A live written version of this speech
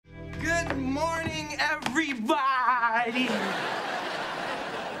everybody.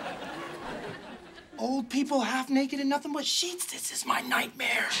 Old people half naked and nothing but sheets. This is my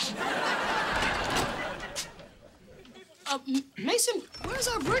nightmare. Mason, where's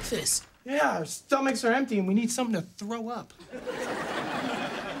our breakfast? Yeah, our stomachs are empty and we need something to throw up.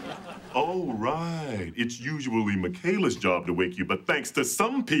 Oh, right. It's usually Mikayla's job to wake you, but thanks to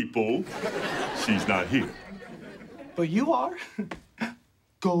some people, she's not here. But you are.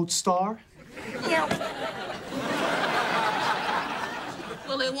 Gold star. Yeah.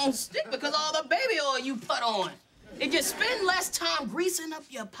 Well, it won't stick because all the baby oil you put on. If you spend less time greasing up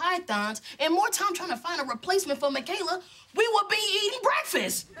your pythons and more time trying to find a replacement for Mikayla, we would be eating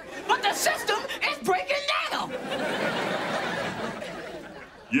breakfast. But the system is breaking down.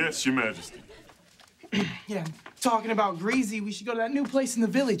 Yes, Your Majesty. Yeah, talking about greasy, we should go to that new place in the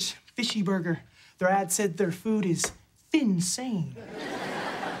village, Fishy Burger. Their ad said their food is insane.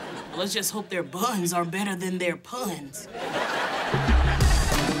 Well, let's just hope their buns are better than their puns.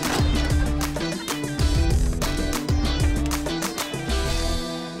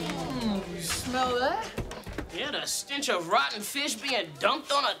 You smell that? Yeah, the stench of rotten fish being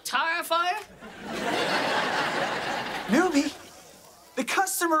dumped on a tire fire? Newbie, the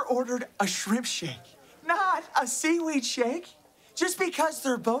customer ordered a shrimp shake, not a seaweed shake. Just because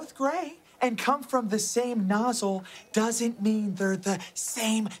they're both gray and come from the same nozzle doesn't mean they're the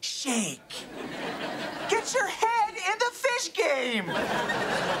same shake. Get your head in the fish game!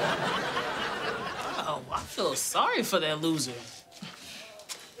 Oh, I feel sorry for that loser.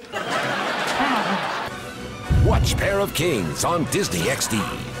 Watch Pair of Kings on Disney XD.